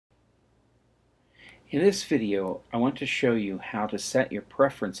In this video, I want to show you how to set your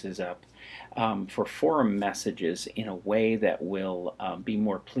preferences up for forum messages in a way that will be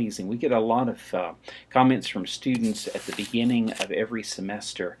more pleasing. We get a lot of comments from students at the beginning of every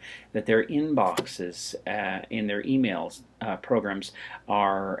semester that their inboxes in their emails programs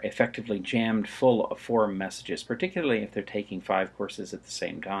are effectively jammed full of forum messages, particularly if they're taking 5 courses at the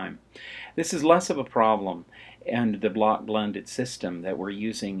same time. This is less of a problem and the block blended system that we're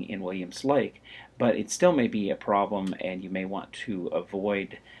using in Williams Lake, but it still may be a problem, and you may want to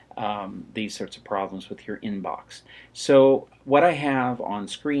avoid these sorts of problems with your inbox. So what I have on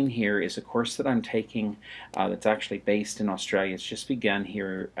screen here is a course that I'm taking that's actually based in Australia. It's just begun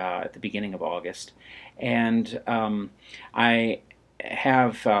here at the beginning of August, and I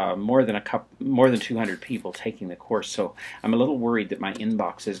have more than 200 people taking the course, so I'm a little worried that my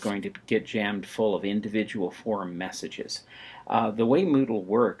inbox is going to get jammed full of individual forum messages. The way Moodle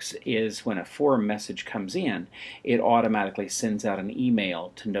works is when a forum message comes in, it automatically sends out an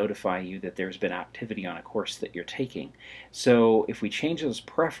email to notify you that there's been activity on a course that you're taking. So if we change those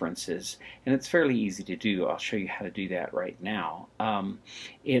preferences, and it's fairly easy to do, I'll show you how to do that right now,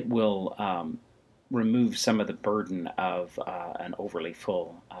 it will remove some of the burden of an overly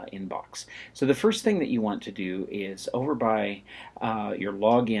full inbox. So the first thing that you want to do is over by your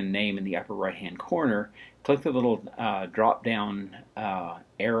login name in the upper right hand corner, click the little drop down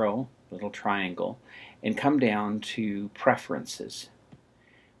arrow, little triangle, and come down to Preferences.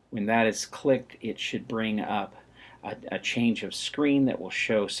 When that is clicked, it should bring up a change of screen that will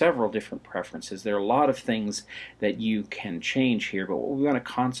show several different preferences. There are a lot of things that you can change here, but what we want to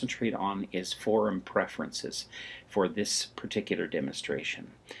concentrate on is forum preferences for this particular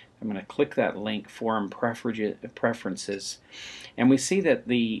demonstration. I'm going to click that link, Forum Preferences, and we see that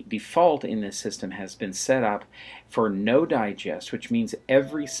the default in this system has been set up for no digest, which means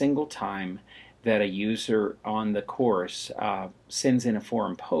every single time that a user on the course sends in a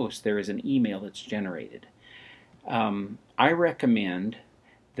forum post, there is an email that's generated. I recommend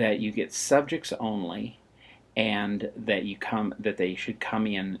that you get subjects only, and that they should come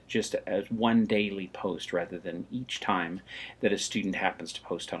in just as one daily post rather than each time that a student happens to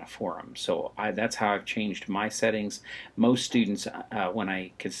post on a forum. So that's how I've changed my settings. Most students, when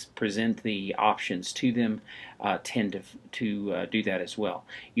I present the options to them, tend to do that as well.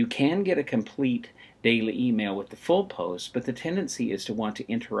 You can get a complete daily email with the full post, but the tendency is to want to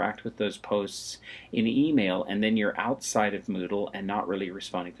interact with those posts in email, and then you're outside of Moodle and not really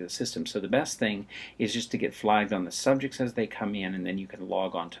responding to the system. So the best thing is just to get flagged on the subjects as they come in, and then you can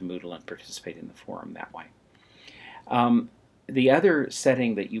log on to Moodle and participate in the forum that way. The other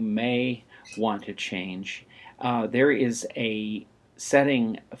setting that you may want to change, there is a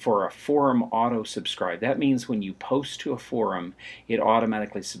setting for a forum auto subscribe. That means when you post to a forum, it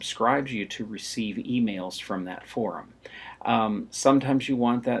automatically subscribes you to receive emails from that forum. Sometimes you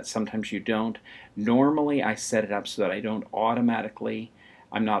want that, sometimes you don't. Normally I set it up so that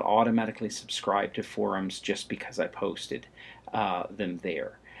I'm not automatically subscribed to forums just because I posted them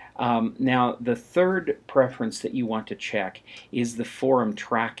there. Now, the third preference that you want to check is the forum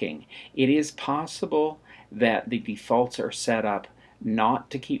tracking. It is possible that the defaults are set up not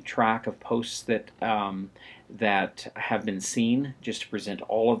to keep track of posts that have been seen, just to present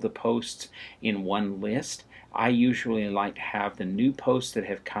all of the posts in one list. I usually like to have the new posts that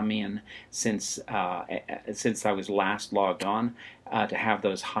have come in since I was last logged on, to have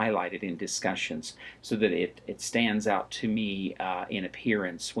those highlighted in discussions so that it stands out to me in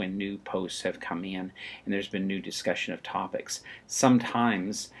appearance when new posts have come in and there's been new discussion of topics.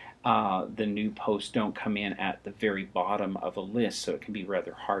 Sometimes the new posts don't come in at the very bottom of a list, so it can be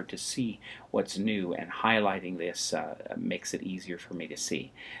rather hard to see what's new, and highlighting this makes it easier for me to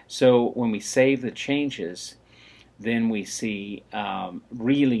see. So when we save the changes, then we see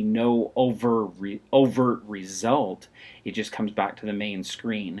really no overt result. It just comes back to the main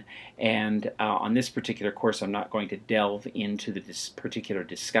screen. And on this particular course, I'm not going to delve into the particular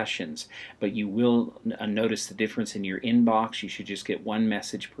discussions, but you will notice the difference in your inbox. You should just get one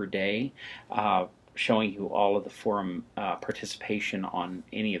message per day, showing you all of the forum participation on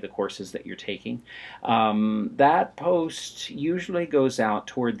any of the courses that you're taking. That post usually goes out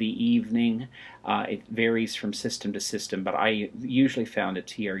toward the evening. It varies from system to system, but I usually found at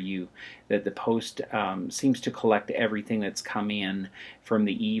TRU that the post seems to collect everything that's come in from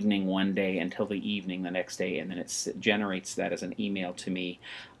the evening one day until the evening the next day, and then it generates that as an email to me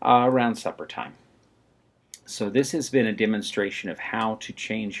around supper time. So this has been a demonstration of how to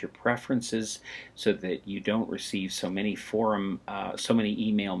change your preferences so that you don't receive so many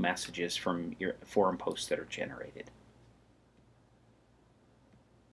email messages from your forum posts that are generated.